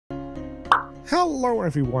Hello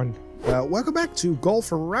everyone, welcome back to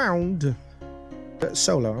Golf Around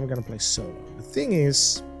Solo. I'm gonna play solo. The thing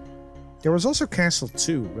is, there was also Castle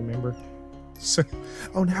 2, remember? So,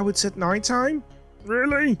 oh, now it's at nighttime?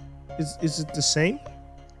 Really? Is it the same?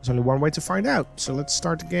 There's only one way to find out. So let's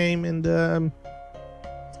start the game and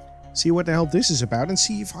see what the hell this is about and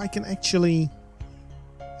see if I can actually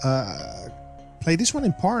play this one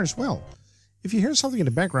in par as well. If you hear something in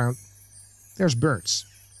the background, there's birds.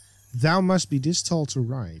 Thou must be this tall to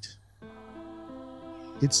ride.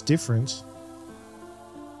 It's different.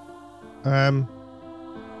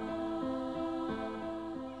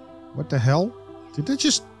 What the hell? Did that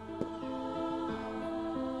just...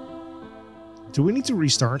 Do we need to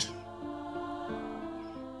restart?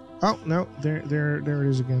 Oh, no. There it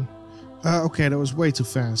is again. Okay, that was way too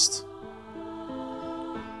fast.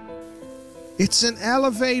 It's an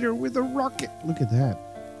elevator with a rocket. Look at that.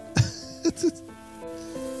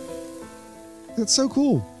 That's so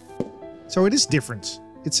cool. So it is different.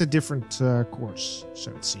 It's a different course,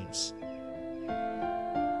 so it seems.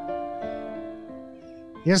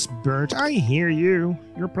 Yes, bird, I hear you.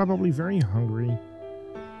 You're probably very hungry.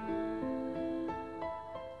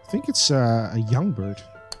 I think it's a young bird.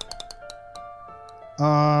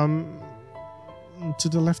 To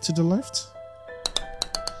the left, to the left.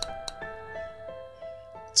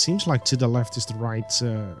 It seems like to the left is the right,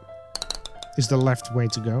 is the left way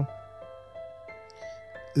to go.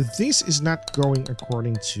 This is not going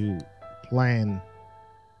according to plan.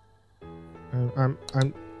 I'm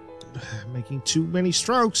making too many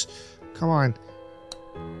strokes. Come on.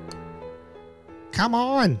 Come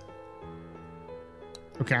on.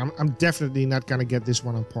 Okay, I'm definitely not gonna get this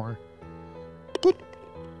one on par.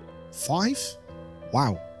 5?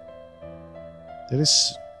 Wow. That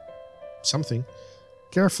is something.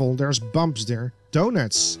 Careful, there's bumps there.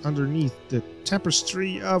 Donuts underneath the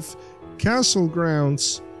tapestry of castle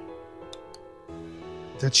grounds.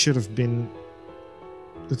 That should have been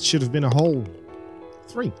a hole.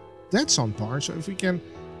 3. That's on par. So if we can,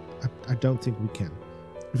 I don't think we can.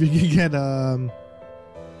 If we can get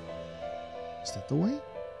is that the way?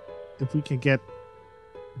 If we can get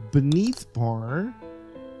beneath par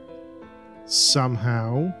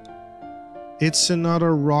somehow. It's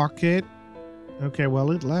another rocket. Okay,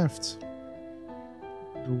 well, it left.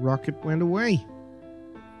 The rocket went away.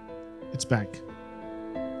 It's back.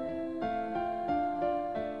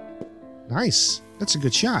 Nice. That's a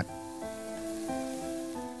good shot.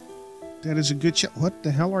 That is a good shot. What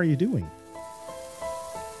the hell are you doing?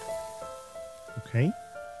 Okay.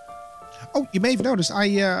 Oh, you may have noticed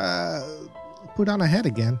I put on a head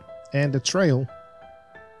again. And the trail.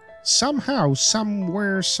 Somehow,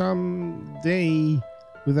 somewhere, someday,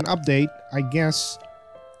 with an update, I guess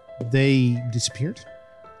they disappeared.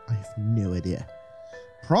 I have no idea.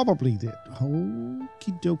 Probably did.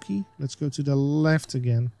 Okie dokie. Let's go to the left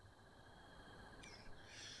again.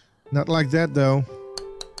 Not like that, though.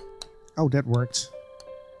 Oh, that worked.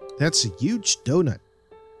 That's a huge donut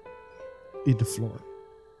in the floor.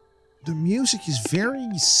 The music is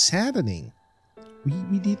very saddening.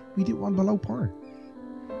 We did one below par.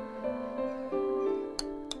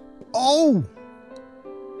 Oh!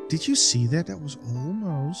 Did you see that? That was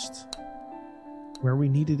almost where we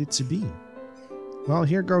needed it to be. Well,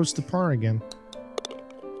 here goes the par again.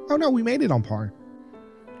 Oh no, we made it on par.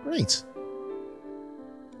 Great.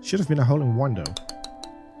 Should have been a hole in one though.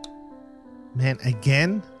 Man,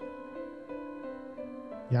 again?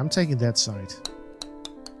 Yeah, I'm taking that side.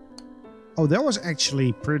 Oh, that was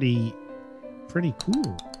actually pretty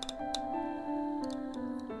cool.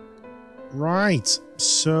 Right,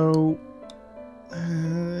 so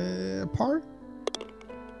par?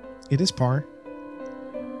 It is par.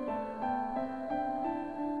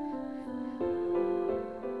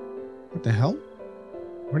 What the hell?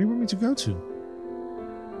 Where do you want me to go to?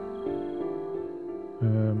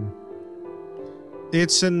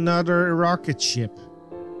 It's another rocket ship.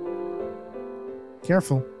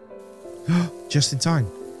 Careful. Just in time.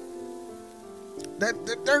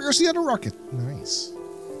 There goes the other rocket. Nice.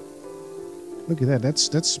 Look at that.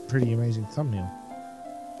 That's a pretty amazing thumbnail.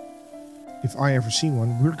 If I ever seen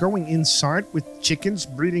one. We're going inside with chickens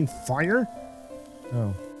breathing fire?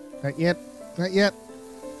 Oh. Not yet. Not yet.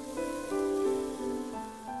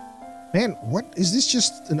 Man, what? Is this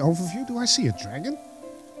just an overview? Do I see a dragon?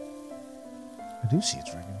 I do see a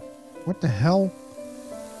dragon. What the hell?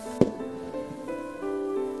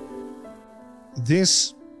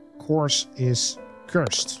 This course is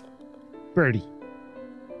cursed. Birdie.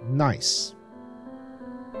 Nice.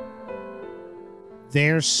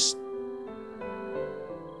 There's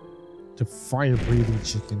the fire-breathing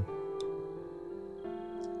chicken.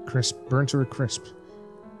 crisp. Burn to a crisp.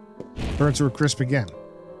 Burn to a crisp again.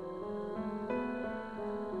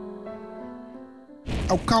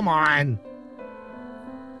 Oh, come on!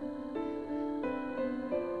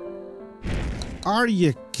 Are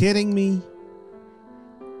you kidding me?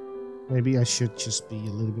 Maybe I should just be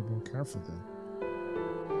a little bit more careful then.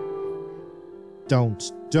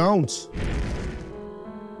 Don't!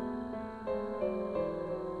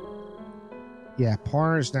 Yeah,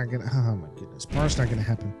 par is not gonna... Oh my goodness, par is not gonna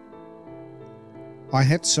happen. I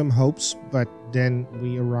had some hopes, but then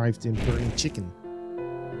we arrived in burning chicken.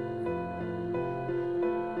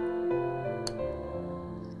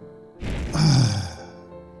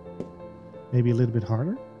 Maybe a little bit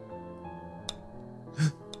harder?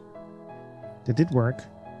 That did work.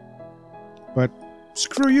 But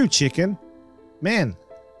screw you, chicken. Man,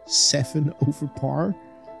 7 over par?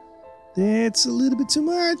 That's a little bit too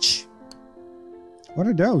much. What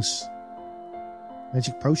are those?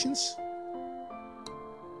 Magic potions?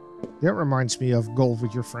 That reminds me of golf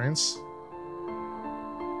with your friends.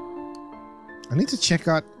 I need to check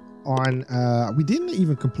out on... we didn't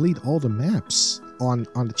even complete all the maps on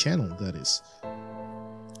the channel, that is.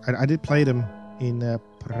 I did play them in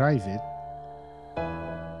private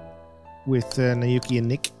with Nayuki and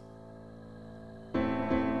Nick.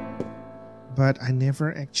 But I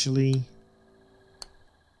never actually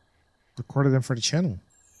recorded them for the channel.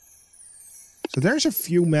 So there's a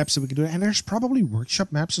few maps that we can do, and there's probably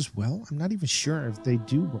workshop maps as well. I'm not even sure if they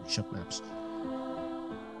do workshop maps.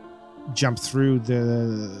 Jump through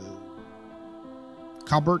the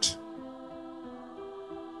cupboard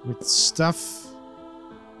with stuff.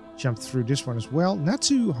 Jump through this one as well. Not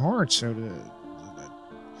too hard, so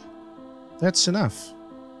that's enough.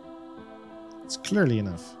 It's clearly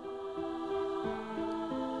enough.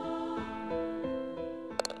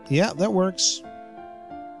 Yeah, that works.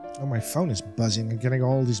 Oh, my phone is buzzing. I'm getting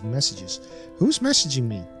all these messages. Who's messaging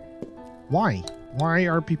me? Why? Why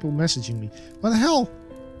are people messaging me? What the hell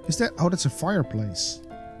is that? Oh, that's a fireplace.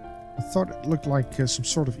 I thought it looked like some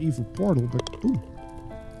sort of evil portal, but ooh,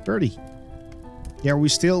 birdie. Yeah,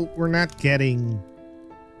 we're not getting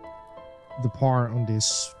the par on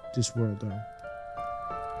this world though.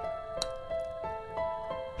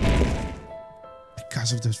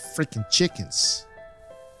 Because of those freaking chickens.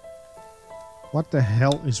 What the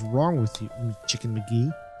hell is wrong with you, Chicken McGee?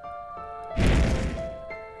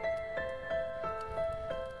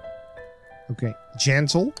 Okay,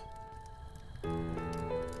 gentle.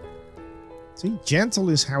 See, gentle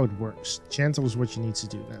is how it works. Gentle is what you need to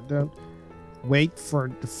do. Now, don't wait for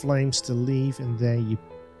the flames to leave and then you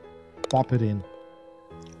pop it in.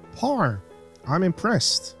 Par. I'm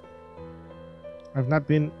impressed. I've not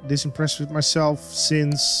been this impressed with myself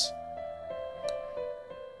since...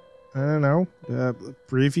 I don't know, the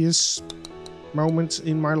previous moments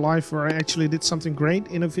in my life where I actually did something great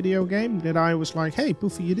in a video game that I was like, hey,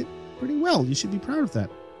 Poofy, you did pretty well. You should be proud of that.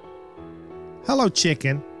 Hello,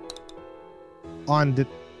 chicken. On the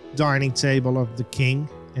dining table of the king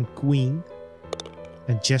and queen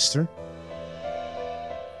and jester.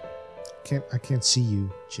 I can't see you,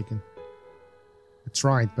 chicken. I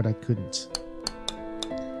tried, but I couldn't.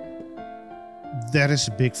 That is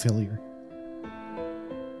a big failure.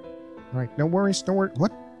 Right, no worries, no worries.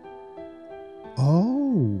 What?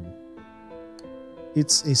 Oh.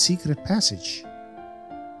 It's a secret passage.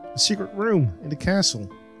 A secret room in the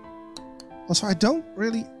castle. Also, I don't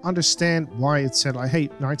really understand why it said, like, hey,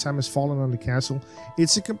 nighttime has fallen on the castle.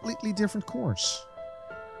 It's a completely different course.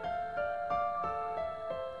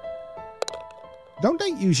 Don't they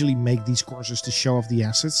usually make these courses to show off the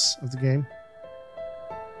assets of the game?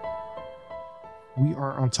 We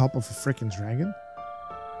are on top of a freaking dragon.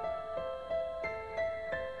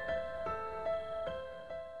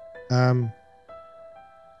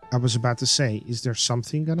 I was about to say, is there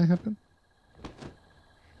something gonna happen?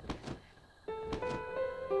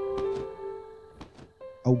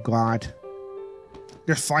 Oh god.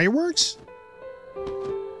 There's fireworks?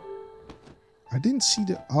 I didn't see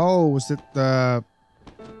the... Oh, was that the...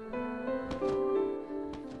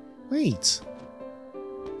 Wait.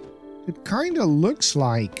 It kind of looks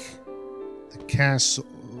like the castle.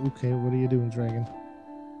 Okay, what are you doing, dragon?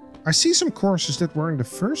 I see some courses that were in the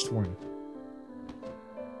first one.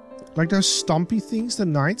 Like those stumpy things, the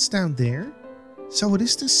knights down there. So it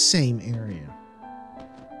is the same area.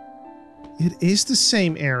 It is the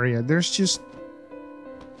same area. There's just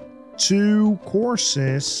 2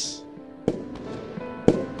 courses.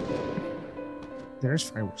 There's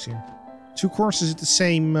fireworks here. 2 courses at the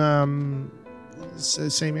same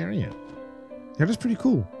area. That is pretty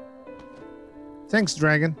cool. Thanks,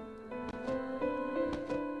 dragon.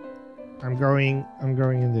 I'm going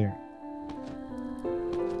in there.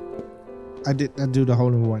 I did not do the hole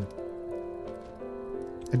in one.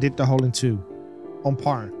 I did the hole in two. On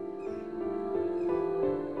par.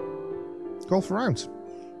 Golf around.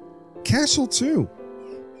 Castle 2.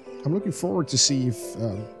 I'm looking forward to see if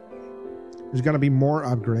there's gonna be more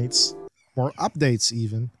upgrades. More updates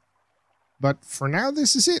even. But for now,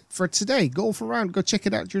 this is it for today. Golf around. Go check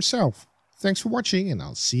it out yourself. Thanks for watching, and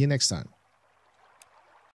I'll see you next time.